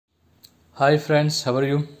Hi friends, how are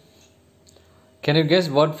you? Can you guess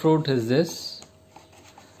what fruit is this?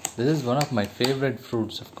 This is one of my favorite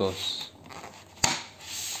fruits, of course.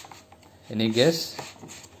 Any guess?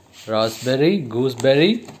 Raspberry,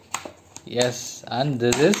 gooseberry? Yes, and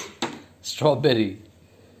this is strawberry.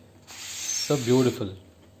 So beautiful.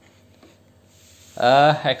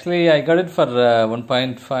 Actually, I got it for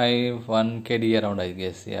 1.51 kd around, I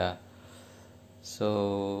guess. Yeah.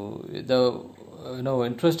 So the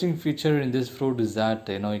interesting feature in this fruit is that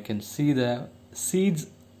you can see the seeds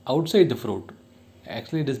outside the fruit.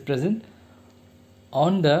 Actually, it is present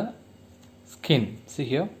on the skin. See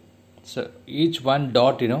here. So each one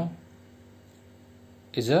dot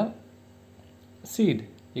is a seed.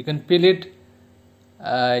 You can peel it,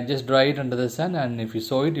 just dry it under the sun, and if you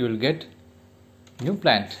sow it, you will get new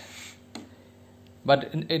plant. But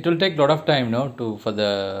it will take a lot of time for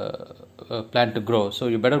the plant to grow, so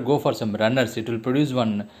you better go for some runners. It will produce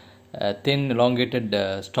one thin elongated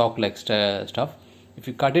stalk like stuff. If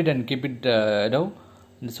you cut it and keep it in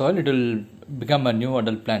the soil, it will become a new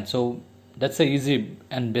adult plant. So that's the easy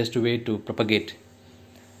and best way to propagate.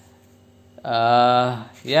 Yeah,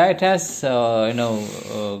 it has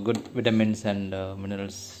good vitamins and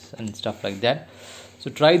minerals and stuff like that.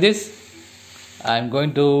 So try this. I'm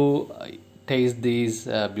going to taste these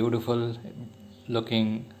beautiful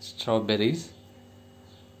looking strawberries.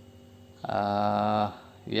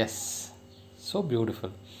 Yes, so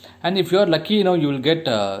beautiful. And if you are lucky, you will get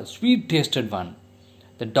a sweet tasted one.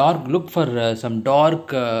 The dark, look for some dark,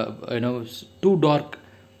 too dark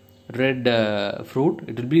red fruit.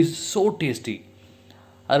 It will be so tasty.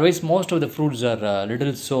 Otherwise, most of the fruits are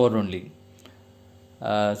little sour only.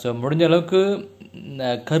 So முடிஞ்ச அளவுக்கு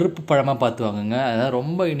கருப்பு பழமாக பார்த்து வாங்குங்க. அதான்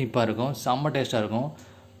ரொம்ப இனிப்பாக இருக்கும், செம்ம டேஸ்ட்டாக இருக்கும்.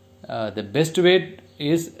 The best way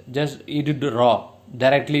is just eat it raw.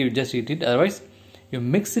 Directly you just eat it. Otherwise, you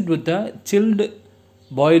mix it with the chilled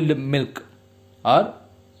boiled milk or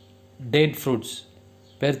date fruits.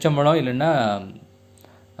 பெருச்சம்பழம் இல்லைன்னா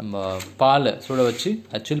நம்ம பால் சுட வச்சு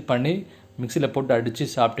சில் பண்ணி மிக்சியில் போட்டு அடித்து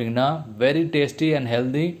சாப்பிட்டிங்கன்னா very tasty and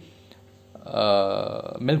healthy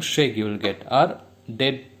milkshake you will get, or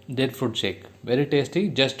date fruit shake. Very tasty.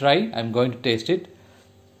 Just try. I'm going to taste it.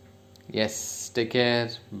 Yes. Take care.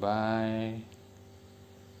 Bye.